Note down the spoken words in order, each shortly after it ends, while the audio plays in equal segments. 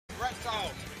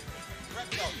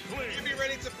You be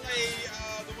ready to play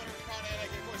the winner of Crown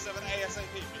AK-47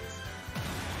 ASAP, please.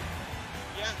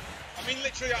 Yeah. I mean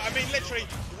literally,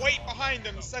 wait behind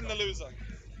them, send the loser.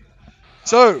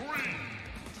 So,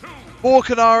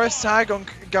 Canaris tag on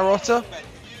Garrota,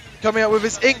 coming up with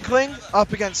his Inkling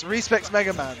up against Reecepect's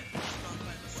Mega Man.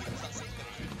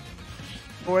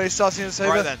 Already starting to say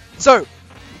right then. So,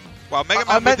 well, Mega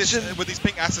Man with these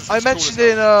pink assets. I mentioned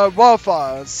in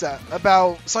Wildfire set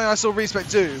about something I saw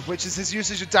Reecepect do, which is his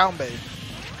usage of down B.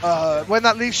 When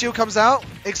that leaf shield comes out,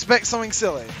 expect something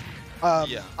silly.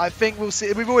 Yeah. I think we'll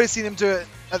see. We've already seen him do it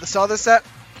at the start of the set,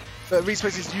 but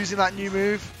Reecepect is using that new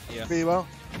move really well.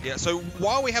 Yeah, so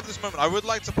while we have this moment, I would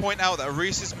like to point out that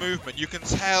Reese's movement, you can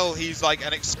tell he's like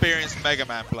an experienced Mega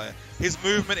Man player. His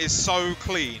movement is so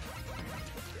clean.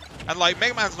 And like,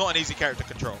 Mega Man's not an easy character to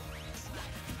control.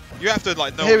 You have to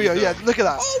like know. Here we go, yeah, look at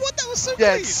that. Oh, what? That was so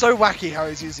yeah, clean. It's so wacky how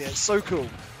he's using it. It's so cool.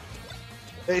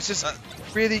 It just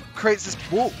really creates this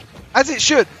wall. As it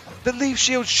should. The leaf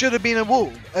shield should have been a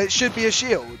wall. It should be a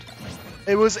shield.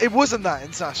 It wasn't that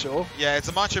in Sashore. Yeah, it's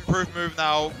a much improved move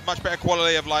now. Much better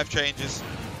quality of life changes.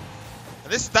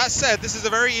 And that said, this is a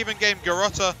very even game.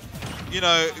 Garrota,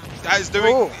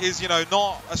 is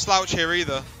not a slouch here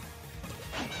either.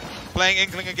 Playing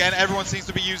Inkling again. Everyone seems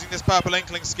to be using this purple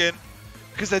Inkling skin.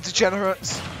 Because they're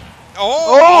degenerates.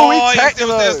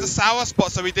 There's the sour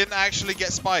spot, so he didn't actually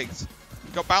get spiked.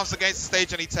 He got bounced against the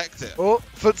stage and he teched it. Oh,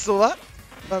 foot still that?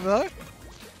 I don't know.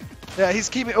 Yeah, he's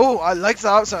keeping. Oh, I like the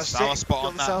outside. Sour spot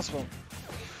on that. Sour spot.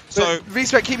 So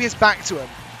Reecepect keeping his back to him.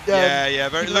 Yeah,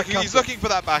 very lucky. He's looking for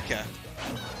that back air.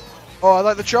 Oh, I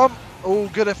like the trump. Oh,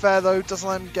 good affair though. Doesn't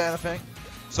let him get anything.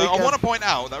 So I want to point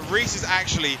out that Reese is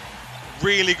actually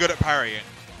really good at parrying.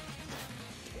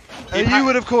 And you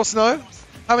would, of course, know.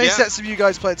 How many sets have you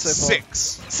guys played so far?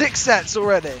 6. 6 sets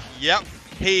already. Yep.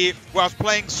 When I was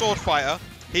playing Sword Fighter,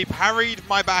 he parried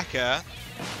my back air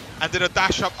and did a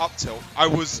dash up tilt. I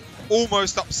was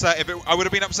almost upset I would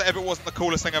have been upset if it wasn't the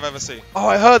coolest thing I've ever seen. Oh,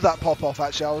 I heard that pop off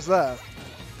actually. I was there.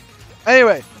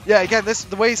 Anyway, yeah. Again,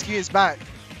 the way he's keeping his back.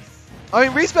 I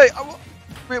mean, Reecepect.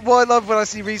 What I love when I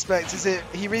see Reecepect is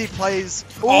he really plays.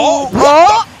 Oh,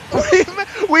 what?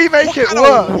 we make it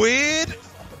work. Weird.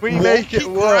 We make it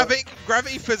work.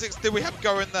 Gravity physics did we have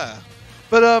going there?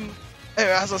 But anyway,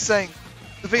 as I was saying,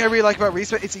 the thing I really like about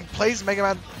Reecepect is he plays Mega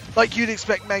Man like you'd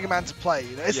expect Mega Man to play.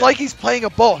 It's like he's playing a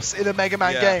boss in a Mega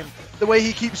Man game. The way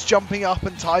he keeps jumping up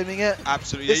and timing it.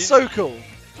 Absolutely. It's so cool.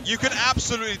 You can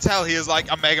absolutely tell he is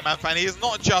like a Mega Man fan. He is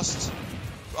not just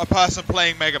a person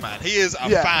playing Mega Man. He is a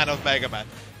fan of Mega Man.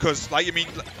 Because,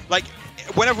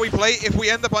 whenever we play, if we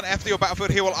end up on FD or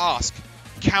Battlefield, he will ask,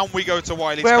 can we go to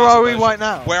Wily's Where are we right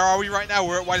now? Where are we right now?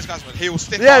 We're at Wily's Castle. He will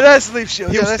stick on. Yeah, there's the Leaf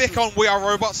Shield. He'll stick on We Are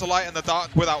Robots, A Light in the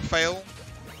Dark without fail.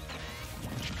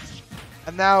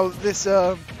 And now this,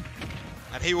 And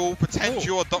he will pretend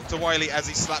you're Dr. Wily as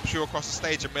he slaps you across the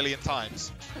stage 1,000,000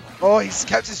 times. Oh, he's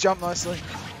kept his jump nicely.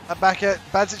 That back air,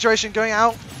 bad situation going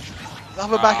out. The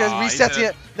other back air, resetting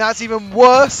it. Now it's even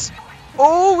worse.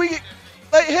 Oh, we get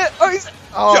late hit. Oh, he's.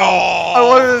 Oh, I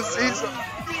wanted to see.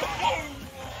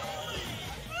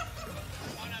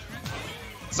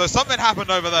 So something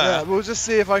happened over there. Yeah, we'll just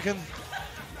see if I can.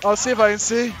 I'll see if I can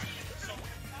see.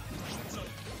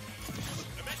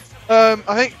 I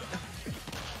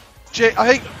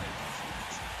think.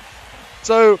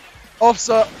 So,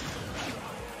 offset.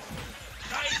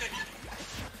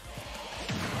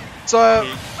 So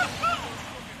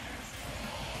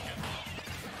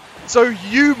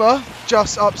Yuma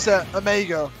just upset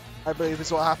Omega, I believe is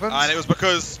what happened. And it was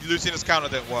because Lucina's counter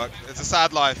didn't work. It's a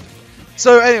sad life.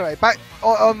 So anyway, back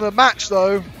on the match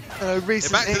though,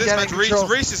 Reese back to this match,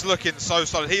 Reese is looking so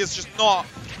solid. He is just not.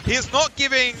 He is not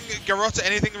giving Garrota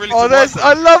anything really to work with.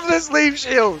 I love this Leaf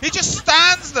Shield. He just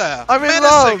stands there, I'm in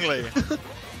menacingly. love.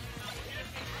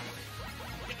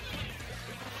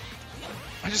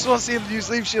 I just want to see him use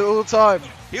Leaf Shield all the time.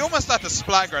 He almost had the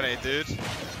splat grenade, dude.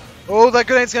 Oh, that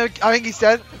grenade's going to... I think he's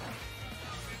dead.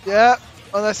 Yeah,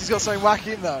 unless he's got something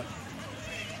wacky in there.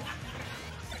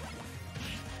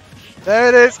 There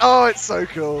it is. Oh, it's so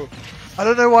cool. I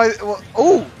don't know why...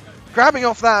 Oh, grabbing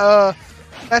off that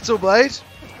metal blade.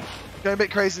 Going a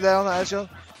bit crazy there on that edge.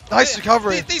 Nice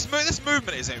recovery. This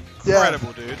movement is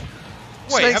incredible, dude.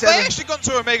 Wait, Snakes have they actually gone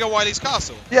to Omega Wily's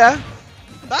castle? Yeah.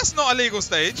 That's not a legal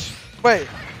stage. Wait.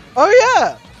 Oh,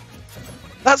 yeah.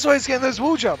 That's why he's getting those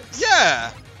wall jumps.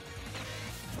 Yeah.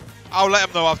 I'll let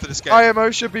him know after this game. IMO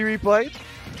should be replayed.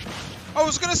 I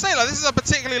was going to say, this is a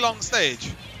particularly long stage.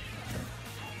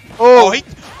 Oh,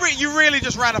 you really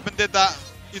just ran up and did that.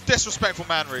 You disrespectful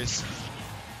man, Reese.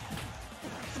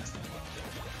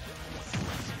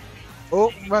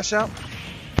 Oh, rush out.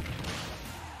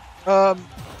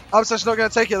 Upstage not going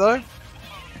to take it though.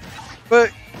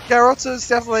 But Garrota's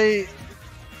definitely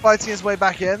fighting his way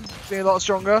back in, being a lot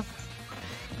stronger.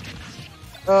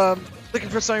 Looking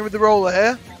for something with the roller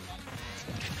here.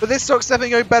 But this stock's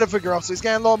definitely going better for Garrota. He's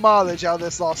getting a lot of mileage out of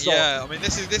this last stock. Yeah, I mean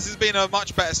this has been a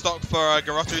much better stock for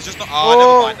Garrota. He's just not.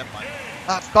 Oh, never mind.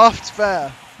 That's buffed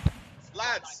fair.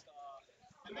 Lads.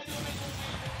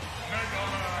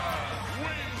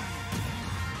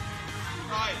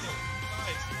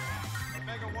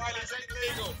 Mega Wileys ain't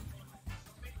legal.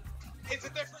 It's a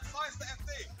different size to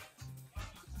FD.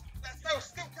 That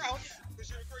still counts because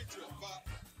you agreed to it, but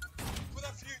for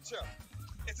the future,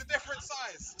 it's a different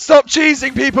size. Stop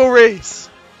cheesing people, Reese.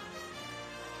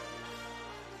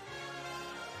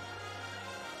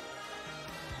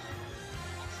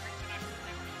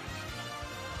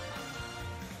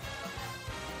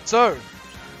 So,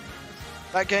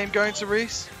 that game going to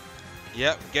Reese?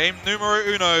 Yep, game numero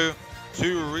uno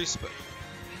to Reecepect.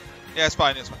 Yeah, it's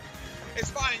fine, it's fine. It's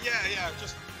fine, yeah,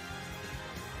 just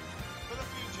for the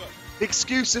future.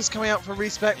 Excuses coming out from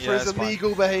Reecepect for his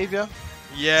illegal behaviour.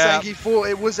 Yeah. Saying he thought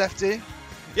it was FD.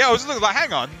 Yeah, I was just looking like,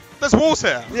 hang on, there's walls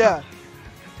here. Yeah.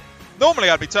 Normally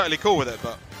I'd be totally cool with it,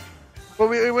 but... Well,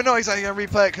 we're not exactly going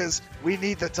to replay it because we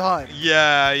need the time.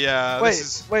 Yeah. Wait,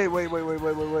 this is... wait.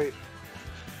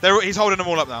 He's holding them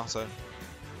all up now, so...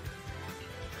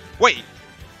 Wait!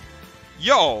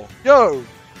 Yo!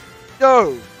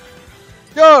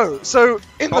 So,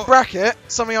 in the bracket,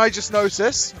 something I just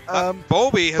noticed.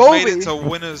 Bolby has made it to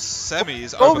winners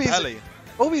semis over Pelly.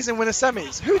 Bolby's in winner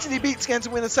semis. Who did he beat to get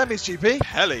into winner semis, GP?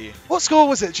 Pelly. What score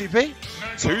was it, GP?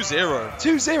 2-0.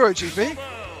 2-0, GP.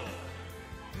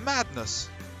 Madness.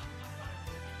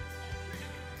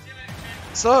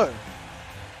 So.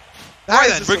 Right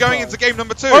then, we're going into game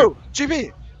number 2. Oh,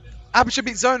 GP. Aperture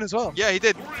beat Zone as well. Yeah, he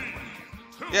did.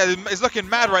 Yeah, he's looking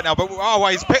mad right now, but oh,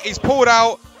 he's pulled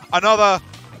out another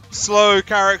slow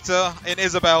character in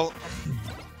Isabel.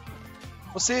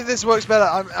 We'll see if this works better.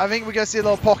 I think we're going to see a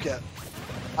little pocket,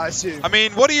 I assume. I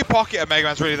mean, what do you pocket at Mega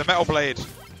Man's really? The Metal Blade.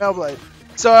 Metal Blade.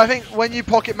 So I think when you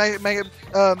pocket Metal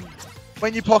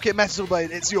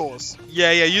Blade, it's yours.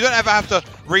 Yeah, you don't ever have to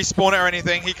respawn it or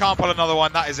anything. He can't pull another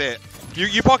one. That is it.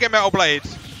 You pocket Metal Blade,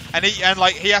 and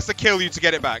he has to kill you to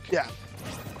get it back. Yeah.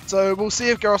 So we'll see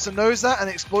if Garrota knows that and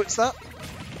exploits that.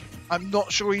 I'm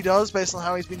not sure he does, based on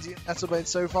how he's been using Metal Blade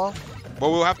so far.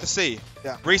 Well, we'll have to see.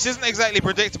 Yeah. Reese isn't exactly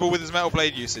predictable with his Metal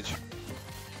Blade usage.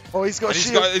 Oh, he's got a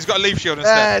shield. He's got a leaf shield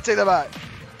instead. Yeah, take that back.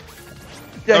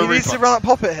 Yeah, no, he needs to run up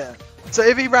pop it here. So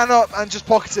if he ran up and just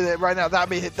pocketed it right now, that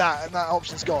may hit that, and that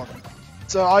option's gone.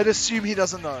 So I'd assume he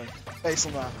doesn't know, based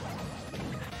on that.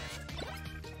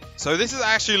 So this is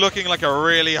actually looking like a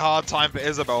really hard time for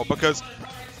Isabel, because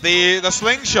the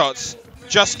slingshots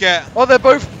just get... Oh, they've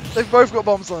both got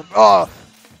bombs on them. Oh,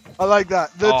 I like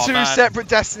that. The two separate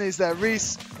destinies there.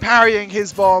 Reese parrying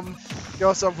his bomb. You're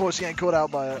also unfortunately getting caught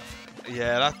out by it.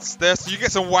 Yeah, you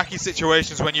get some wacky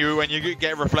situations when you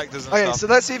get reflectors and stuff. Okay, so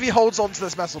let's see if he holds on to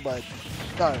this Metal Blade.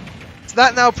 No. So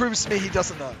that now proves to me he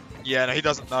doesn't know. Yeah, no, he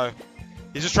doesn't know.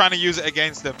 He's just trying to use it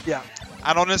against him. Yeah.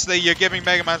 And honestly, you're giving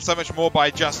Mega Man so much more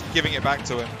by just giving it back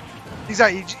to him.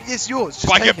 Exactly. It's yours.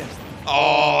 Just take it.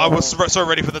 Oh, I was so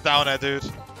ready for the down air, dude.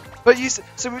 But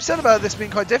so we've said about this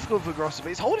being quite difficult for Garrota, but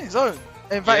he's holding his own.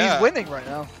 In fact, he's winning right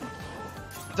now.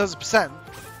 In terms of percent.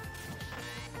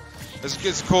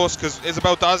 It's of course, because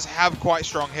Isabel does have quite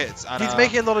strong hits. And, he's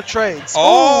making a lot of trades.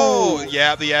 Oh!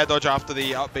 Yeah, the air dodge after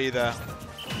the up B there.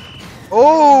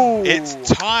 Oh! It's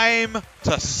time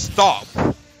to stop.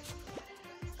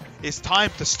 It's time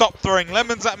to stop throwing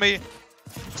lemons at me.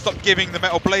 Stop giving the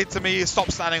Metal Blade to me. Stop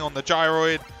standing on the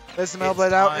gyroid. There's the Metal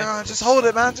Blade out. Oh, just hold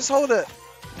it, man. Just hold it.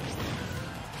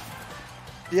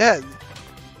 Yeah.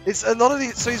 It's a lot of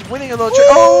these. So he's winning a lot of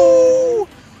trades. Oh!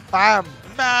 Bam.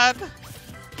 Man.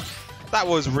 That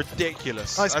was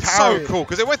ridiculous. Nice That's parry. so cool,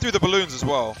 because it went through the balloons as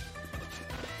well.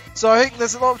 So I think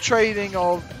there's a lot of trading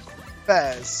of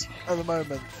bears at the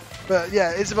moment. But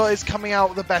yeah, Isabel is coming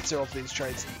out the better of these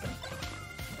trades.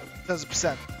 In terms of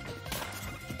percent.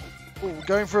 Ooh,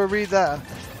 going for a read there.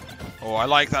 Oh, I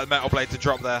like that Metal Blade to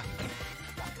drop there.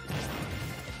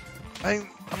 I'm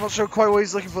not sure quite what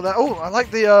he's looking for there. Oh, I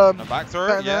like the back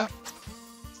throw, yeah.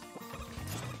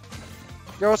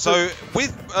 So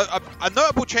with a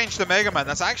notable change to Mega Man,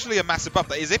 that's actually a massive buff.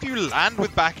 That is, if you land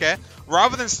with back air,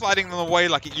 rather than sliding them away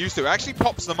like it used to, it actually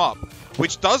pops them up,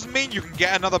 which does mean you can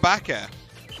get another back air.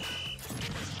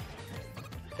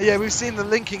 Yeah, we've seen the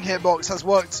linking hitbox has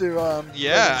worked to...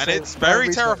 yeah, and it's very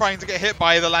terrifying to get hit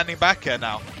by the landing back air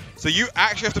now. So you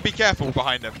actually have to be careful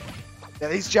behind him. Yeah,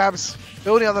 these jabs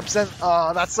building on the percent.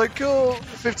 Oh, that's so cool.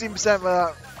 15% for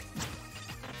that.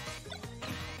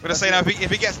 I'm gonna say now,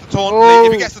 if he gets the taunt,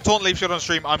 if he gets the taunt leaf shield on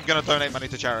stream, I'm gonna donate money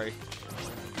to charity.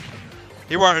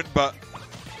 He won't, but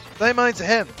donate money to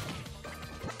him.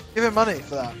 Give him money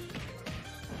for that.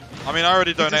 I mean, I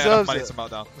already donated enough money to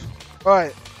Meltdown.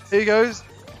 Right, here he goes.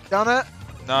 Down it.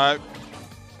 No.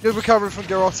 Good recovery from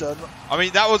Garrota. I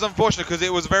mean, that was unfortunate because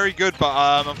it was very good,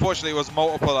 but unfortunately it was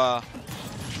multiple.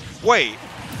 Wait.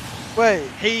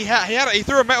 He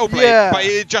threw a metal blade, but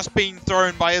it had just been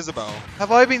thrown by Isabel.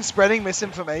 Have I been spreading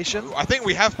misinformation? I think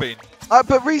we have been.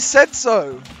 But Reese said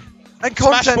so. And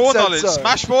content Smash 4 said knowledge. so.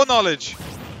 Smash 4 knowledge.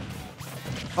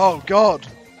 Oh God.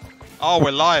 Oh,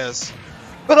 we're liars.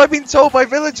 But I've been told by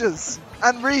villagers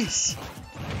and Reese.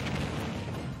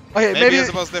 Okay, maybe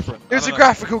Isabel's different. It was a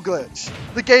graphical glitch.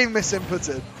 The game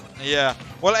misinputted. Yeah.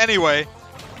 Well, anyway.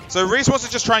 So Reese wants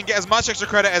to just try and get as much extra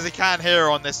credit as he can here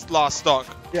on this last stock.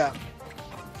 Yeah.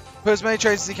 Put as many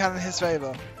trades as he can in his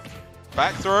favour.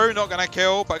 Back through, not going to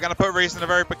kill, but going to put Reese in a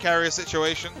very precarious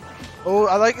situation. Oh,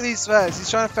 I like these fairs. He's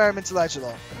trying to fair him into ledge a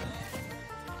lot.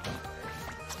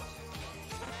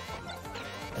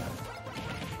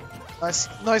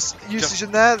 Nice usage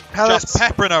in there. Pellets. Just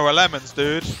peppering our lemons,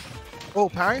 dude. Oh,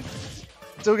 parry.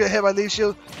 Still get hit by leaf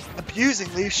shield.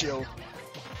 Abusing leaf shield.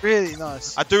 Really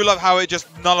nice. I do love how it just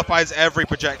nullifies every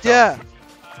projectile. Yeah.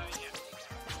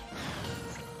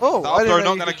 Oh, I didn't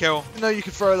know not going to kill. No, you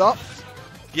can throw it up.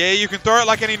 Yeah, you can throw it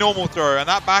like any normal throw, and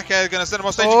that back air is going to send him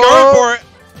off stage. Going for it.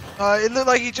 It looked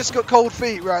like he just got cold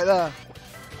feet right there.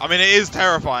 I mean, it is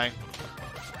terrifying.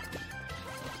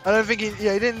 I don't think he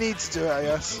didn't need to do it, I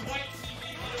guess.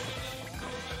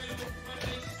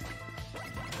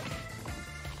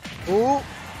 Ooh.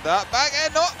 That back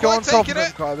air not Go quite taking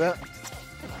it. Quite a bit.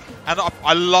 And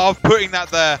I love putting that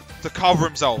there to cover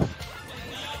himself.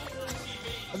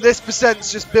 And this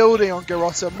percent's just building on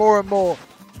Garrota more and more.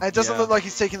 And it doesn't look like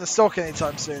he's taking the stock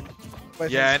anytime soon.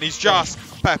 Yeah, and he's just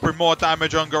peppering more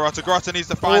damage on Garrota. Garrota needs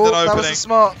to find an opening. That was a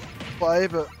smart play,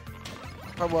 but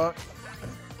won't work.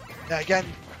 Yeah, again,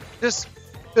 just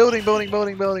building.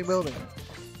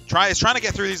 It's trying to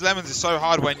get through these lemons is so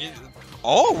hard when you...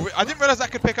 Oh, I didn't realize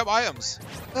that could pick up items.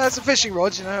 That's a fishing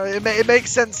rod, you know. It makes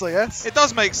sense, I guess. It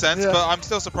does make sense, but I'm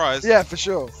still surprised. Yeah, for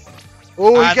sure.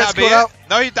 Oh, he gets caught out.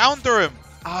 No, he down threw him.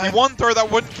 He one throw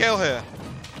that wouldn't kill here.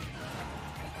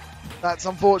 That's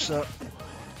unfortunate.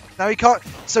 Now he can't.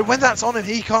 So when that's on him,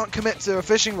 he can't commit to a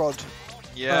fishing rod.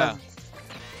 Yeah.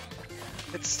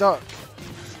 It's stuck.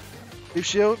 Leaf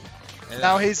shield. Yeah.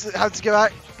 Now he's had to go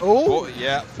back. Oh.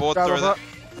 Fourth throw that.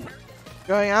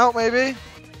 Going out, maybe.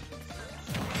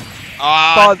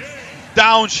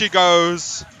 Down she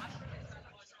goes.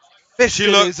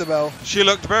 Isabel. She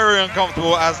looked very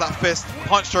uncomfortable as that fist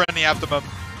punched her in the abdomen.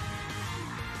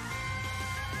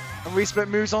 And Reecepect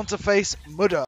moves on to face Mudda.